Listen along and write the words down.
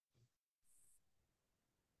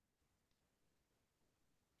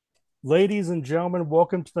Ladies and gentlemen,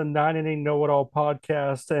 welcome to the 9 Inning Know It All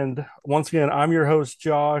podcast. And once again, I'm your host,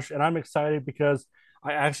 Josh, and I'm excited because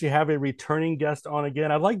I actually have a returning guest on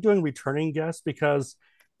again. I like doing returning guests because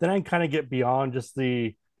then I kind of get beyond just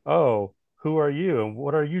oh, who are you and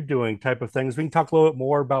what are you doing type of things. We can talk a little bit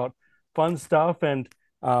more about fun stuff. And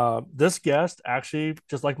this guest, actually,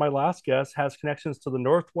 just like my last guest, has connections to the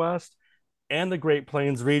Northwest and the Great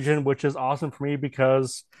Plains region, which is awesome for me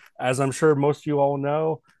because, as I'm sure most of you all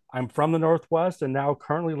know, I'm from the Northwest and now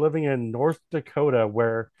currently living in North Dakota,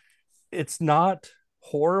 where it's not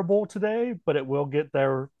horrible today, but it will get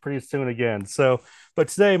there pretty soon again. But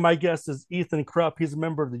today my guest is Ethan Krupp. He's a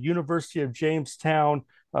member of the University of Jamestown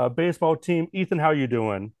baseball team. Ethan, how are you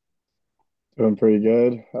doing? Doing pretty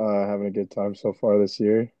good. Having a good time so far this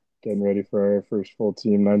year. Getting ready for our first full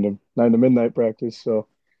team nine to midnight practice. So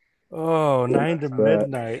Oh, getting nine ready to for that.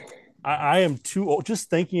 midnight. I am too old. Just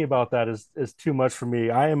thinking about that is too much for me.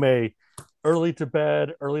 I am a early to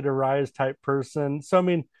bed, early to rise type person. So I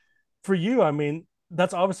mean, for you, I mean,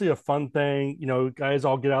 that's obviously a fun thing. Guys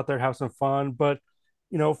all get out there, have some fun. But,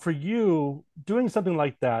 for you, doing something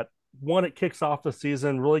like that, one, it kicks off the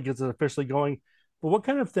season, really gets it officially going. But what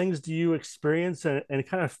kind of things do you experience and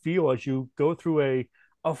kind of feel as you go through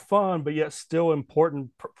a fun but yet still important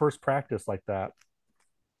first practice like that?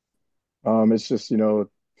 It's just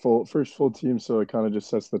full first full team, so it kind of just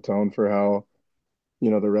sets the tone for how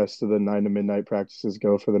the rest of the nine to midnight practices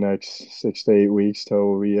go for the next 6 to 8 weeks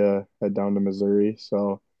till we head down to Missouri.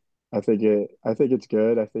 So I think it's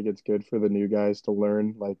good. I think it's good for the new guys to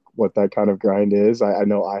learn like what that kind of grind is. I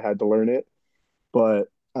know I had to learn it. But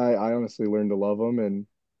I honestly learned to love them, and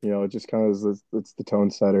it just kind of is it's the tone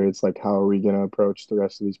setter. It's like how are we going to approach the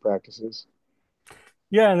rest of these practices?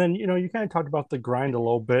 Yeah, and then you kind of talked about the grind a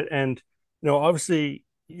little bit, and obviously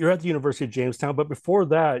you're at the University of Jamestown, but before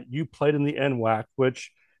that, you played in the NWAC,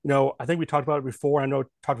 which I think we talked about it before. I know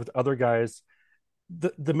talked with other guys.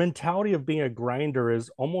 The mentality of being a grinder is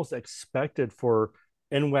almost expected for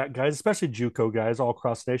NWAC guys, especially JUCO guys all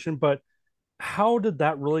across the nation. But how did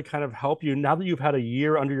that really kind of help you now that you've had a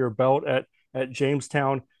year under your belt at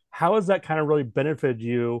Jamestown? How has that kind of really benefited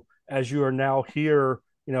you as you are now here,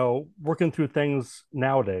 working through things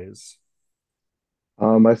nowadays?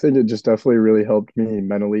 I think it just definitely really helped me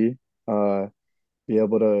mentally, uh, be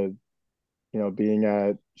able to, being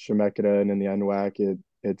at Shemeketa and in the NWAC,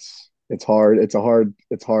 it's hard. It's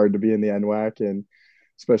hard to be in the NWAC, and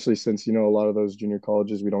especially since a lot of those junior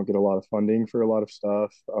colleges we don't get a lot of funding for a lot of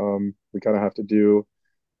stuff. We kind of have to do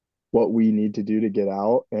what we need to do to get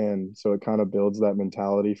out, and so it kind of builds that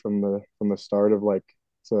mentality from the start of like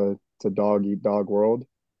it's a dog eat dog world,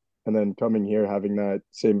 and then coming here having that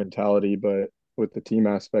same mentality but with the team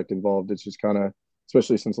aspect involved, it's just kind of,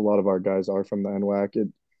 especially since a lot of our guys are from the NWAC, it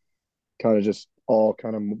kind of just all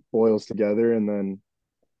kind of boils together and then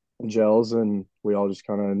gels, and we all just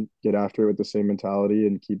kind of get after it with the same mentality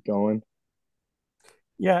and keep going.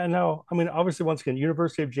 Yeah, no, I mean, obviously, once again,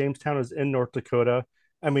 University of Jamestown is in North Dakota.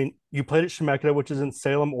 I mean, you played at Shemeketa, which is in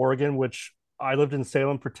Salem, Oregon, which I lived in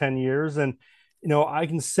Salem for 10 years. And, I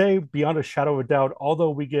can say beyond a shadow of a doubt,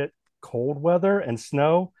 although we get cold weather and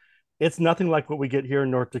snow, it's nothing like what we get here in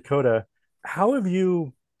North Dakota. How have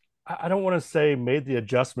you, I don't want to say made the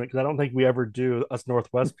adjustment because I don't think we ever do, us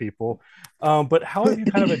Northwest people. But how have you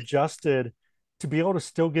kind of adjusted to be able to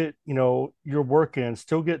still get, your work in,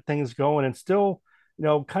 still get things going and still,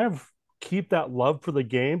 kind of keep that love for the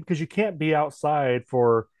game because you can't be outside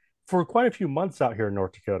for quite a few months out here in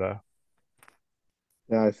North Dakota.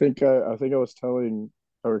 Yeah, I think I was telling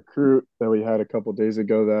a recruit that we had a couple days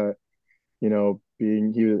ago that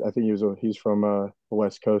being he was I think he's from the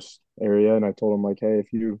West Coast area, and I told him like, hey,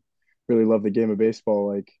 if you really love the game of baseball,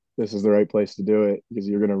 like this is the right place to do it because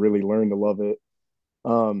you're gonna really learn to love it.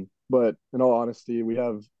 But in all honesty, we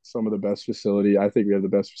have some of the best facility. I think we have the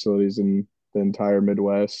best facilities in the entire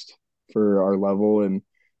Midwest for our level, and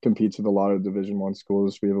competes with a lot of Division I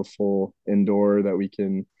schools. We have a full indoor that we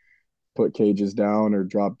can put cages down or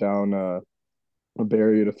drop down a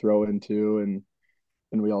barrier to throw into, and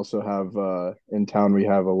we also have in town we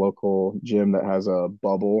have a local gym that has a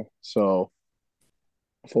bubble, so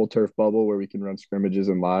full turf bubble where we can run scrimmages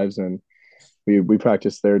and lives, and we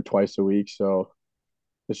practice there twice a week. So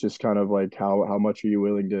it's just kind of like how much are you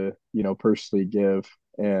willing to personally give,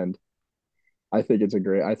 and I think it's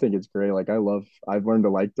great. Like I've learned to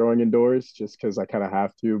like throwing indoors just because I kind of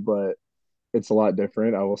have to, but it's a lot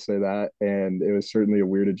different. I will say that, and it was certainly a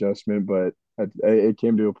weird adjustment, but it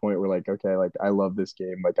came to a point where like okay, like I love this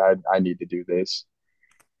game. Like I need to do this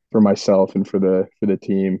for myself and for the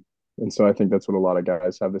team. And so I think that's what a lot of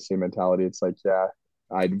guys have the same mentality. It's like, yeah,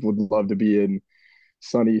 I would love to be in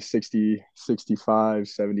sunny 60, 65,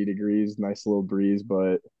 70 degrees, nice little breeze,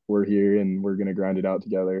 but we're here and we're gonna grind it out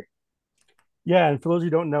together. Yeah, and for those of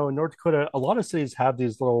you who don't know, in North Dakota, a lot of cities have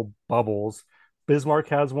these little bubbles. Bismarck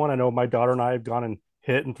has one. I know my daughter and I have gone and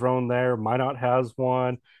hit and thrown there. Minot has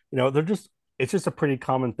one. They're just it's just a pretty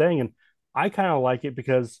common thing. And I kind of like it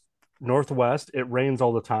because Northwest, it rains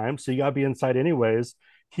all the time. So you gotta be inside anyways.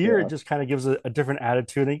 Here it Yeah. just kind of gives a different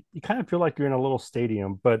attitude. And you kind of feel like you're in a little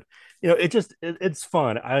stadium, but it's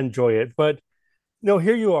fun. I enjoy it. But no,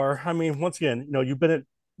 here you are. I mean, once again, you've been at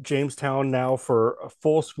Jamestown now for a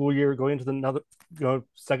full school year, going into the another,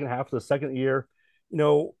 second half of the second year. You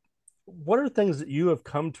know, what are things that you have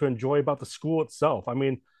come to enjoy about the school itself? I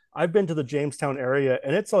mean, I've been to the Jamestown area,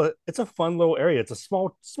 and it's a fun little area. It's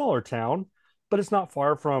a smaller town, but it's not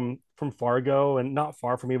far from Fargo and not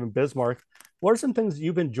far from even Bismarck. What are some things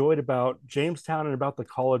you've enjoyed about Jamestown and about the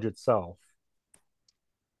college itself?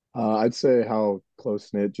 I'd say how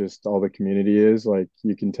close knit just all the community is. Like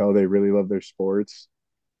you can tell they really love their sports,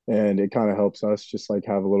 and it kind of helps us just like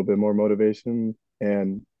have a little bit more motivation.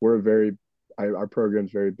 And our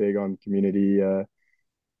program's very big on community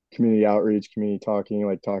outreach, community talking,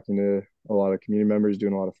 like talking to a lot of community members,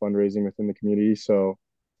 doing a lot of fundraising within the community. So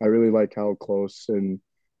I really like how close and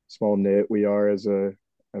small knit we are as a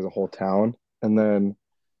whole town. And then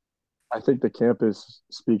I think the campus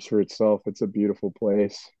speaks for itself. It's a beautiful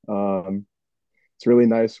place. It's really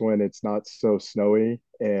nice when it's not so snowy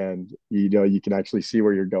and you can actually see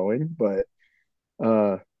where you're going. But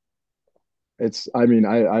uh, I mean,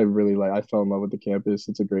 I really I fell in love with the campus.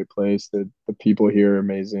 It's a great place. The people here are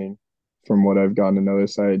amazing from what I've gotten to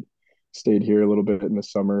notice. I stayed here a little bit in the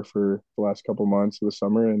summer for the last couple months of the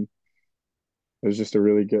summer, and it was just a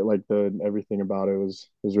really good, like the everything about it was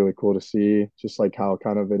really cool to see, just like how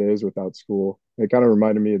kind of it is without school. It kind of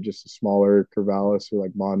reminded me of just a smaller Corvallis or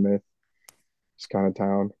like Monmouth, just kind of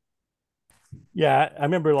town. Yeah, I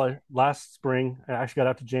remember like last spring, I actually got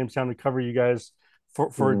out to Jamestown to cover you guys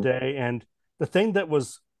for a Hmm. day. And the thing that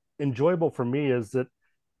was enjoyable for me is that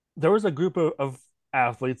there was a group of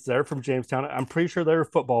athletes there from Jamestown. I'm pretty sure they were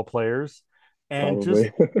football players, and just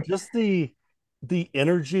Probably. just the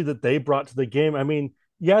energy that they brought to the game. I mean,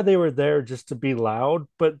 yeah, they were there just to be loud,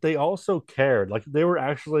 but they also cared. Like they were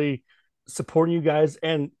actually supporting you guys.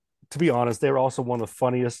 And to be honest, they were also one of the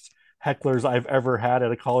funniest hecklers I've ever had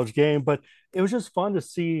at a college game. But it was just fun to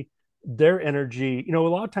see their energy. A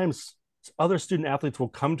lot of times other student athletes will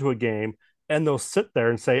come to a game and they'll sit there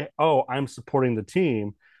and say, "Oh, I'm supporting the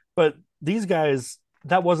team." But these guys,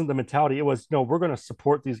 that wasn't the mentality. It was, no, we're going to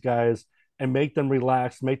support these guys and make them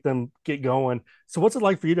relax, make them get going. So what's it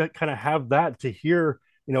like for you to kind of have that, to hear,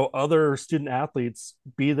 other student athletes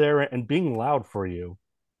be there and being loud for you?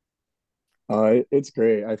 It's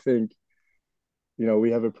great. I think,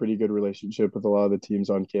 we have a pretty good relationship with a lot of the teams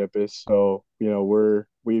on campus. So,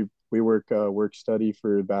 we work study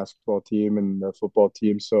for the basketball team and the football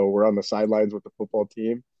team. So we're on the sidelines with the football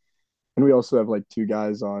team. And we also have like two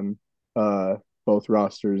guys on uh both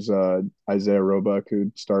rosters, Isaiah Roebuck,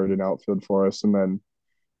 who started in outfield for us, and then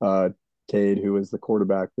uh Cade, who was the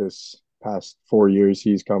quarterback this past 4 years.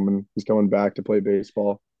 He's coming back to play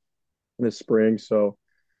baseball this spring. So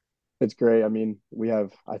it's great. I mean,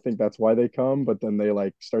 I think that's why they come, but then they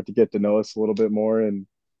like start to get to know us a little bit more and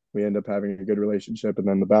we end up having a good relationship. And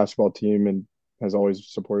then the basketball team and has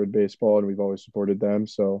always supported baseball and we've always supported them.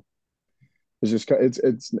 So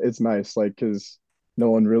it's nice, like, because no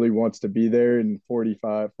one really wants to be there in 40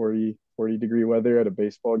 degree weather at a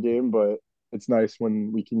baseball game, but it's nice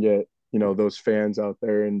when we can get, those fans out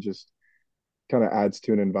there and just kind of adds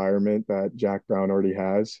to an environment that Jack Brown already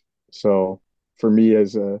has. So for me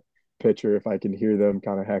as a pitcher, if I can hear them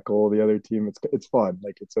kind of heckle the other team, it's fun.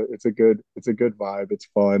 Like it's a good vibe. It's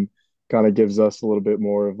fun. Kind of gives us a little bit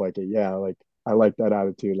more of like like I like that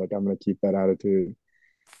attitude. Like I'm gonna keep that attitude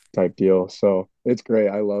type deal. So it's great.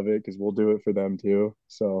 I love it because we'll do it for them too.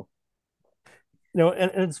 So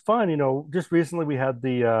And it's fun. Just recently we had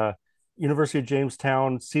the University of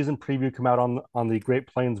Jamestown season preview come out on the Great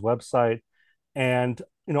Plains website. And,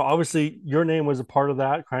 obviously your name was a part of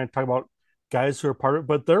that, kind of talk about guys who are part of it.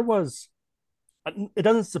 But it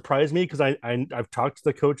doesn't surprise me because I've talked to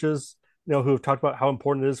the coaches, who have talked about how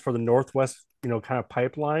important it is for the Northwest, kind of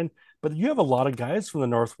pipeline. But you have a lot of guys from the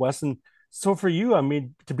Northwest, and so for you, I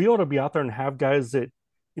mean, to be able to be out there and have guys that,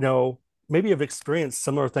 you know, maybe have experienced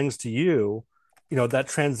similar things to you, that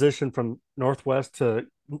transition from Northwest to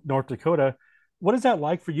North Dakota, what is that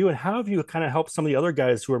like for you, and how have you kind of helped some of the other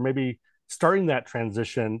guys who are maybe starting that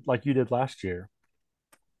transition like you did last year?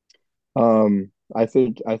 I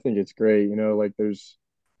think it's great. Like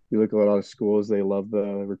you look at a lot of schools, they have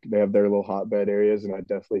their little hotbed areas, and I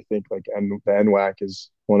definitely think like the NWAC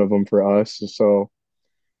is one of them for us. So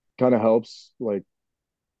kind of helps like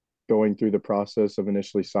going through the process of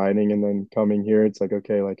initially signing and then coming here. It's like,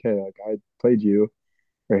 okay, like, hey, like I played you,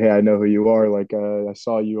 or hey, I know who you are. Like, I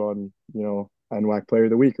saw you on, NWAC Player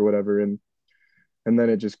of the Week or whatever, and then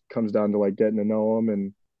it just comes down to like getting to know them,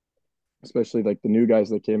 and especially like the new guys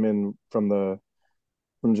that came in from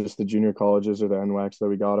just the junior colleges or the NWACs that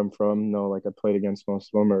we got them from. No, like I played against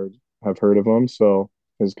most of them or have heard of them, so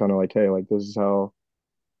it's kind of like, hey, like this is how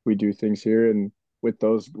we do things here, and with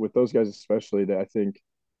those guys especially, that I think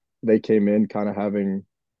they came in kind of having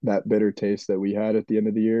that bitter taste that we had at the end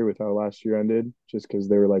of the year with how last year ended, just because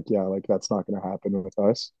they were like, yeah, like that's not going to happen with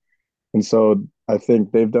us. And so I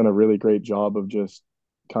think they've done a really great job of just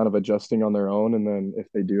kind of adjusting on their own. And then if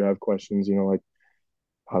they do have questions, like,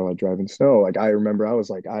 how do I drive in snow? Like I remember I was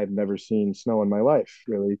like, I've never seen snow in my life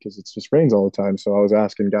really, because it's just rains all the time. So I was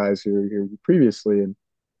asking guys who were here previously, and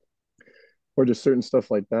or just certain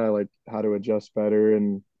stuff like that, like how to adjust better,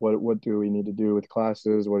 and what do we need to do with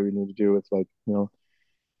classes? What do we need to do with like,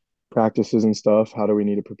 practices and stuff? How do we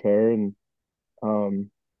need to prepare? And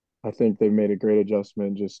um, I think they've made a great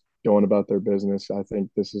adjustment just going about their business. I think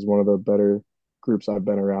this is one of the better groups I've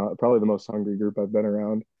been around, probably the most hungry group I've been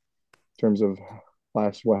around in terms of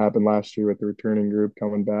what happened last year with the returning group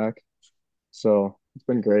coming back. So it's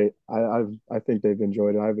been great. I think they've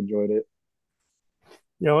enjoyed it. I've enjoyed it.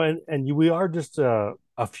 We are just a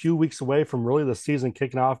few weeks away from really the season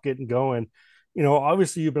kicking off, getting going.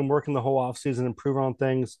 Obviously you've been working the whole off season, improving on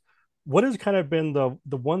things. What has kind of been the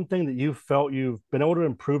one thing that you felt you've been able to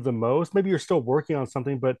improve the most? Maybe you're still working on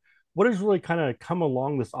something, but what has really kind of come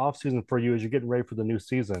along this off season for you as you're getting ready for the new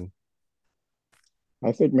season?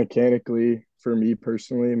 I think mechanically, for me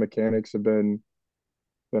personally, mechanics have been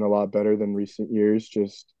a lot better than recent years.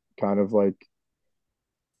 Just kind of like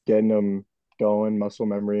getting them going, muscle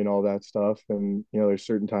memory and all that stuff. And there's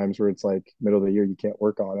certain times where it's like middle of the year you can't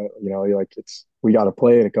work on it. You're like, it's we got to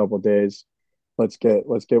play in a couple of days. Let's get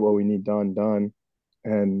what we need done.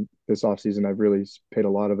 And this off season, I've really paid a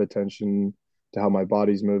lot of attention to how my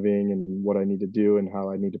body's moving and what I need to do and how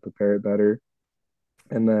I need to prepare it better.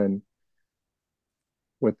 And then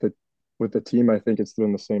with the team, I think it's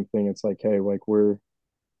doing the same thing. It's like, hey, like we're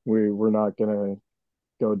not gonna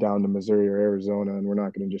go down to Missouri or Arizona, and we're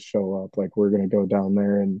not going to just show up. Like we're going to go down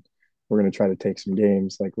there and we're going to try to take some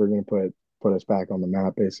games. Like we're going to put us back on the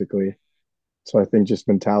map basically. So I think just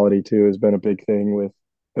mentality too has been a big thing with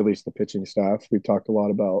at least the pitching staff. We've talked a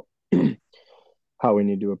lot about how we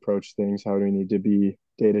need to approach things, how do we need to be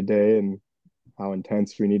day to day, and how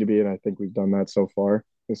intense we need to be. And I think we've done that so far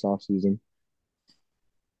this off season.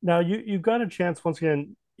 Now you've got a chance once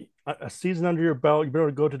again, a season under your belt. You've been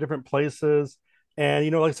able to go to different places, and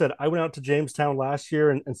like I said, I went out to Jamestown last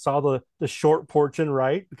year and saw the short porch and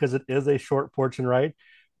right, because it is a short porch and right.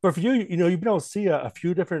 But for you, you've been able to see a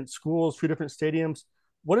few different schools, a few different stadiums.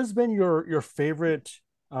 What has been your favorite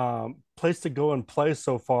place to go and play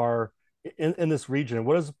so far in this region?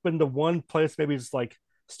 What has been the one place maybe just like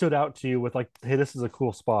stood out to you with like, hey, this is a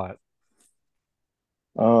cool spot?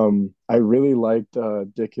 I really liked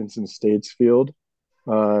Dickinson States Field.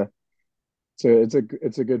 Uh, so it's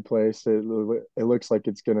a good place. It looks like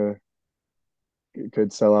it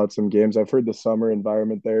could sell out some games. I've heard the summer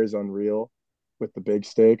environment there is unreal with the big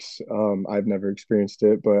stakes. I've never experienced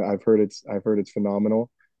it, but I've heard it's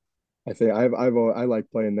phenomenal. I think I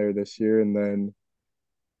like playing there this year, and then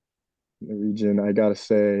in the region, I gotta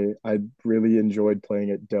say I really enjoyed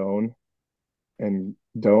playing at Doane, and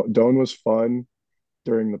Doane was fun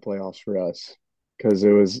during the playoffs for us because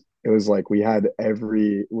it was like we had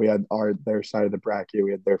our their side of the bracket,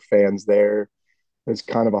 we had their fans there. It's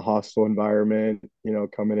kind of a hostile environment,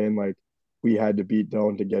 coming in like we had to beat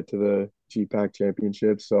Doane to get to the GPAC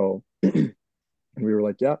championship. So we were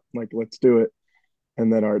like, yeah, like let's do it.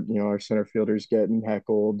 And then our center fielders getting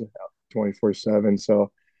heckled 24/7.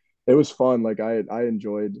 So it was fun. Like I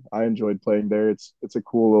enjoyed playing there. It's a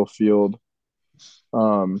cool little field.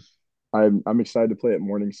 Um, I'm excited to play at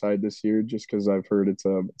Morningside this year just because I've heard it's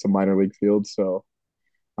a minor league field. So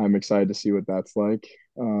I'm excited to see what that's like.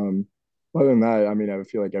 Um, Other than that, I mean, I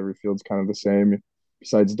feel like every field's kind of the same.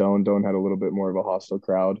 Besides Doane had a little bit more of a hostile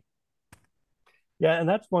crowd. Yeah, and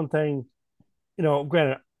that's one thing.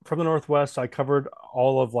 Granted, from the Northwest, I covered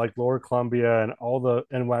all of like Lower Columbia and all the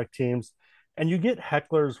NWAC teams, and you get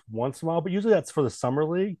hecklers once in a while, but usually that's for the summer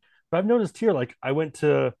league. But I've noticed here, like I went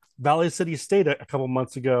to Valley City State a couple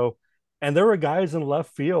months ago, and there were guys in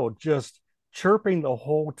left field just chirping the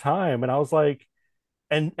whole time, and I was like,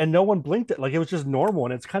 and no one blinked it, like it was just normal,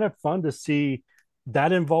 and it's kind of fun to see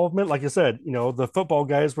that involvement, like I said, the football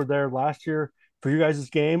guys were there last year for you guys'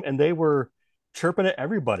 game, and they were chirping at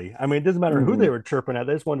everybody. I mean, it doesn't matter who they Hmm. were chirping at;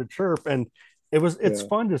 they just wanted to chirp, and it's Yeah.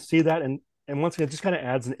 fun to see that, and once again, it just kind of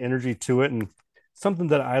adds an energy to it, and something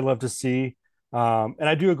that I love to see. And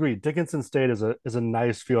I do agree, Dickinson State is a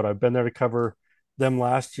nice field. I've been there to cover them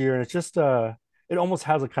last year, and it's just it almost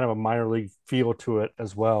has a kind of a minor league feel to it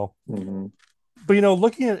as well. Hmm. But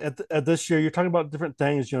looking at this year, you're talking about different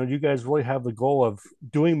things. You guys really have the goal of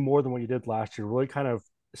doing more than what you did last year, really kind of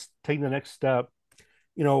taking the next step.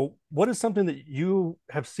 What is something that you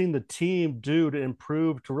have seen the team do to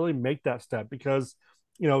improve to really make that step? Because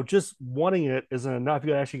just wanting it isn't enough.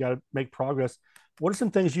 You actually got to make progress. What are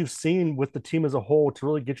some things you've seen with the team as a whole to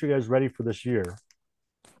really get you guys ready for this year?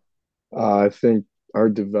 I think our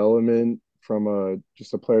development from a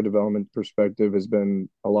just a player development perspective has been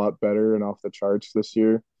a lot better and off the charts this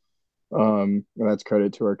year. And that's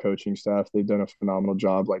credit to our coaching staff. They've done a phenomenal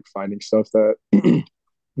job like finding stuff that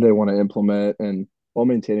they want to implement and while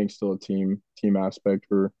maintaining still a team aspect.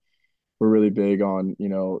 We're really big on,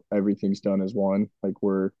 everything's done as one. Like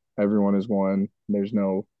we're everyone is one. There's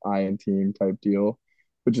no I in team type deal,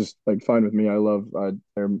 which is like fine with me. I love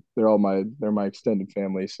they're all my extended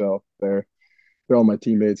family, so they're all my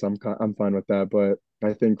teammates. I'm fine with that. But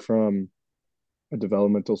I think from a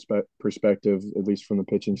developmental perspective, at least from the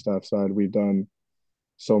pitching staff side, we've done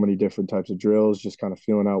so many different types of drills, just kind of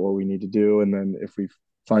feeling out what we need to do, and then if we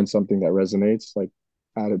find something that resonates, like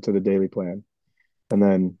add it to the daily plan. And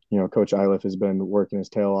then, Coach Iliff has been working his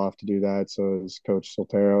tail off to do that. So is Coach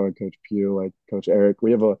Soltero and Coach Pugh, like Coach Eric.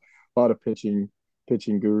 We have a lot of pitching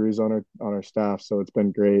gurus on our staff. So it's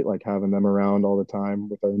been great like having them around all the time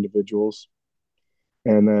with our individuals.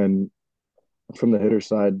 And then from the hitter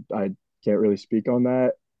side, I can't really speak on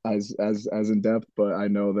that as in depth, but I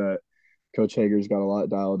know that Coach Hager's got a lot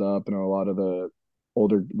dialed up, and a lot of the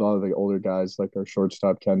older guys like our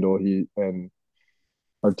shortstop Kendall, he and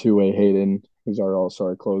our two-way Hayden, who's also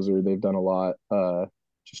our closer. They've done a lot,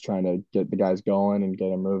 just trying to get the guys going and get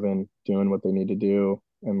them moving, doing what they need to do,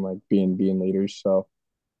 and like being leaders. So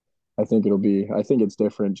I think it's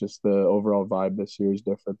different. Just the overall vibe this year is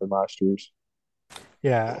different than last year's.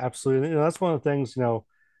 Yeah, absolutely. That's one of the things.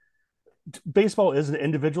 Baseball is an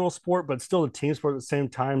individual sport, but still a team sport at the same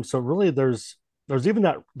time. So really, there's even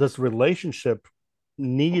that this relationship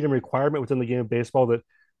need and requirement within the game of baseball that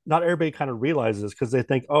not everybody kind of realizes because they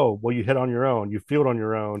think, oh, well, you hit on your own, you field on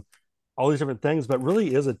your own, all these different things, but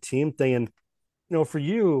really is a team thing. And for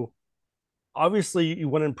you, obviously, you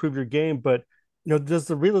want to improve your game, but does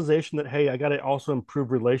the realization that hey, I got to also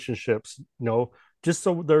improve relationships, just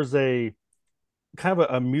so there's a kind of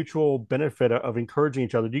a mutual benefit of encouraging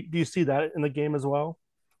each other. Do you see that in the game as well?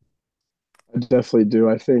 I definitely do.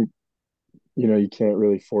 I think you can't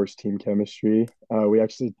really force team chemistry. We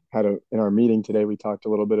actually had a in our meeting today. We talked a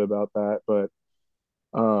little bit about that, but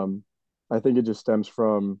um, I think it just stems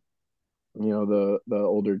from the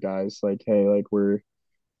older guys. Like, hey, like we're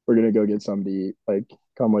gonna go get something to eat. Like,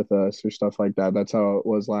 come with us or stuff like that. That's how it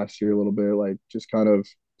was last year a little bit. Like, just kind of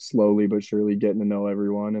slowly but surely getting to know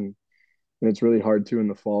everyone, and it's really hard to in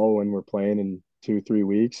the fall when we're playing in 2 3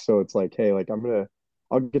 weeks. So it's like, hey, like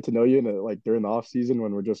I'll get to know you in like during the off season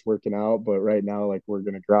when we're just working out, but right now like we're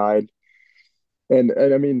gonna grind. And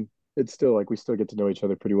I mean, it's still like we still get to know each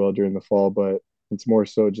other pretty well during the fall, but it's more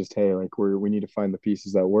so just hey, like we need to find the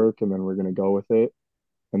pieces that work, and then we're gonna go with it.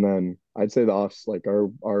 And then I'd say the offs like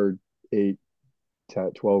our 8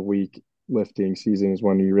 to 12 week lifting season is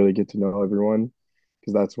when you really get to know everyone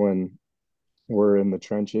because that's when we're in the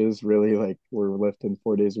trenches. Really, like we're lifting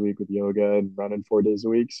 4 days a week with yoga and running 4 days a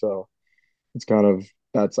week. So it's kind of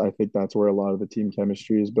that's I think that's where a lot of the team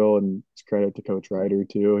chemistry is built, and it's credit to Coach Ryder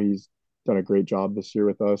too. He's done a great job this year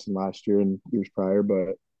with us and last year and years prior,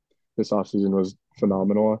 but this offseason was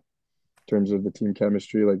phenomenal in terms of the team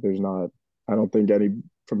chemistry. Like there's not I don't think any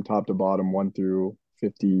from top to bottom 1 through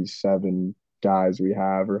 57 guys we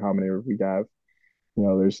have or how many we have.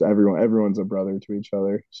 There's everyone's a brother to each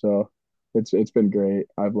other. So it's been great.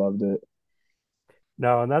 I've loved it.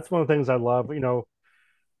 No, and that's one of the things I love. I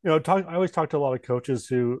always talk to a lot of coaches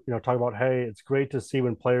who talk about, hey, it's great to see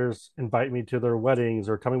when players invite me to their weddings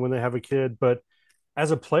or tell me when they have a kid, but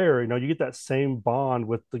as a player, you get that same bond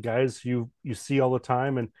with the guys you see all the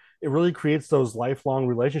time, and it really creates those lifelong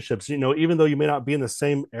relationships. Even though you may not be in the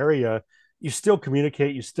same area, you still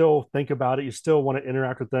communicate, you still think about it, you still want to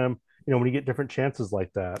interact with them. When you get different chances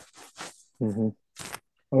like that, Hmm.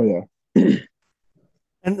 Oh yeah.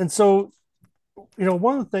 and so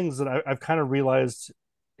one of the things that I've kind of realized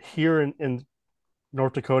here in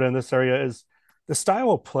North Dakota in this area is the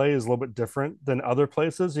style of play is a little bit different than other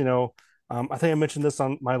places. I think I mentioned this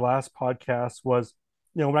on my last podcast was,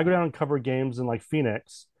 when I go down and cover games in like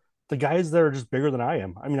Phoenix, the guys there are just bigger than I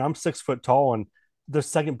am. I mean, I'm 6 foot tall and the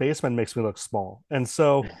second baseman makes me look small. And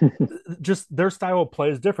so just their style of play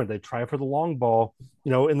is different. They try for the long ball.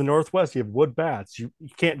 In the Northwest, you have wood bats. You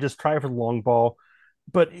can't just try for the long ball.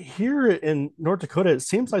 But here in North Dakota, it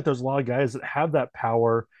seems like there's a lot of guys that have that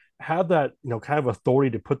power, have that, kind of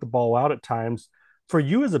authority to put the ball out at times. For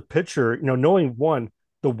you as a pitcher, knowing one,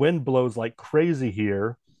 the wind blows like crazy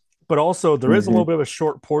here, but also there is a Hmm. little bit of a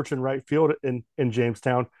short porch in right field in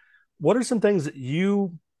Jamestown. What are some things that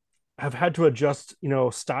you have had to adjust,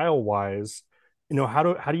 style wise?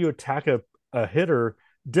 How do you attack a hitter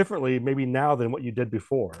differently maybe now than what you did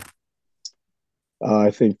before?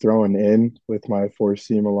 I think throwing in with my four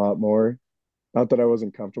seam a lot more. Not that I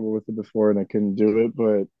wasn't comfortable with it before and I couldn't do it,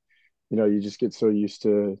 but you just get so used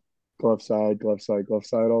to glove side, glove side, glove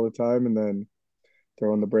side all the time, and then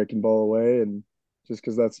throwing the breaking ball away. And just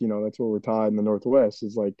because that's what we're taught in the Northwest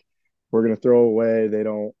is like we're gonna throw away.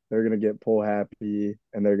 They're gonna get pull happy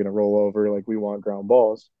and they're gonna roll over. Like we want ground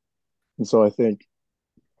balls. And so I think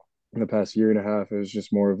in the past year and a half, it was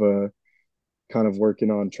just more of a kind of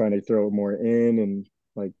working on trying to throw more in and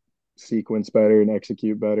like sequence better and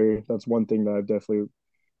execute better. That's one thing that I've definitely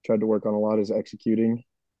tried to work on a lot is executing,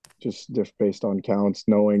 just based on counts,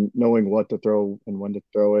 knowing what to throw and when to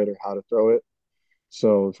throw it or how to throw it.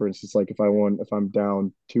 So for instance, like if I'm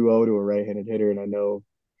down 2-0 to a right-handed hitter and I know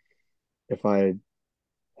if I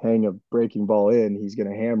hang a breaking ball in, he's going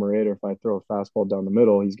to hammer it, or if I throw a fastball down the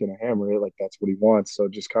middle, he's going to hammer it. Like that's what he wants. So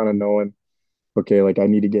just kind of knowing, okay, like I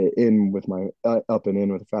need to get in with my up and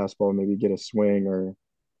in with a fastball, maybe get a swing or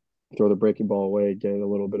throw the breaking ball away, get a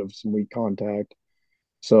little bit of some weak contact.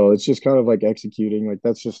 So it's just kind of like executing. Like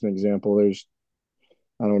that's just an example.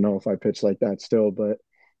 I don't know if I pitch like that still, but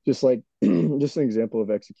just like just an example of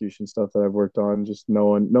execution stuff that I've worked on, just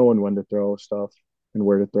knowing when to throw stuff and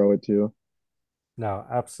where to throw it to. No,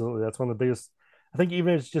 absolutely. That's one of the biggest. I think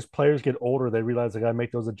even as just players get older, they realize they got to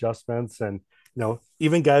make those adjustments. And,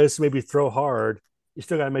 even guys who maybe throw hard, you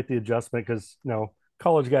still got to make the adjustment because,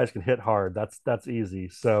 college guys can hit hard. That's easy.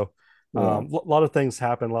 So, Yeah. a lot of things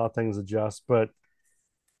happen, a lot of things adjust. But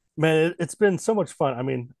man, it's been so much fun. I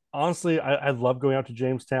mean, honestly, I love going out to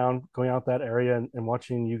Jamestown, going out that area and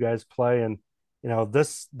watching you guys play. And,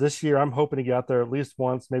 this year I'm hoping to get out there at least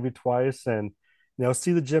once, maybe twice, and,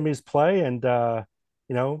 see the Jimmies play and,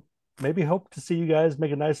 you know, maybe hope to see you guys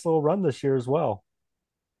make a nice little run this year as well.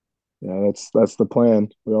 Yeah, that's the plan.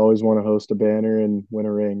 We always want to host a banner and win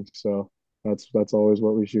a ring. So that's always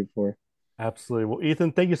what we shoot for. Absolutely. Well,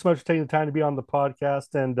 Ethan, thank you so much for taking the time to be on the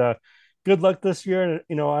podcast and good luck this year.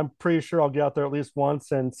 And, I'm pretty sure I'll get out there at least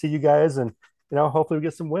once and see you guys and, hopefully we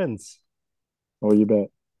get some wins. Oh, you bet.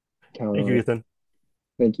 Count Thank on you, it. Ethan.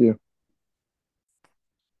 Thank you.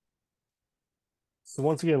 So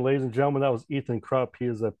once again, ladies and gentlemen, that was Ethan Krupp. He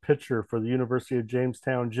is a pitcher for the University of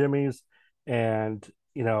Jamestown Jimmies. And,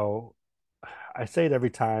 I say it every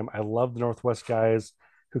time. I love the Northwest guys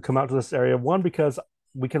who come out to this area. One, because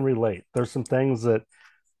we can relate. There's some things that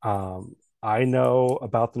I know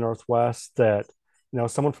about the Northwest that,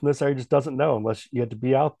 someone from this area just doesn't know unless you had to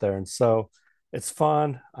be out there. And so it's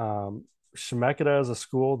fun. Chemeketa is a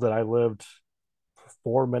school that I lived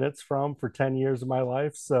 4 minutes from for 10 years of my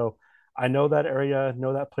life. So I know that area,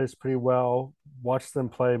 know that place pretty well, watched them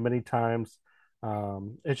play many times.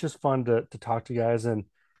 It's just fun to talk to guys. And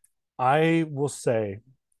I will say,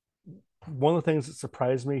 one of the things that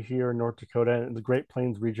surprised me here in North Dakota and the Great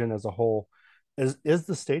Plains region as a whole is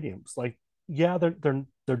the stadiums. Like, yeah,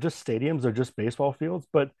 they're just stadiums, they're just baseball fields,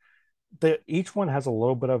 but each one has a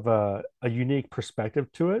little bit of a unique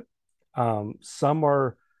perspective to it. Some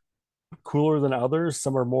are cooler than others.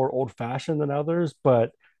 Some are more old fashioned than others,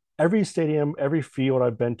 but every stadium, every field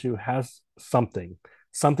I've been to has something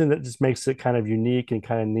that just makes it kind of unique and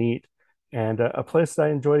kind of neat and a place that I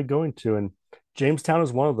enjoyed going to. And Jamestown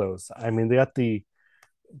is one of those. I mean, they got the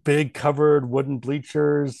big covered wooden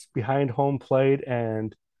bleachers behind home plate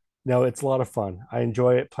and it's a lot of fun. I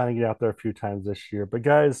enjoy it, planning to get out there a few times this year. But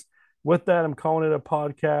guys, with that, I'm calling it a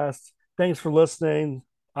podcast. Thanks for listening.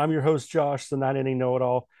 I'm your host, Josh, the nine inning know it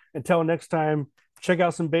all. Until next time, check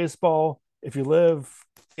out some baseball. If you live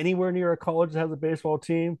anywhere near a college that has a baseball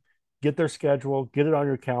team, get their schedule, get it on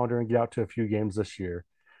your calendar, and get out to a few games this year.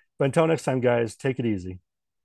 But until next time, guys, take it easy.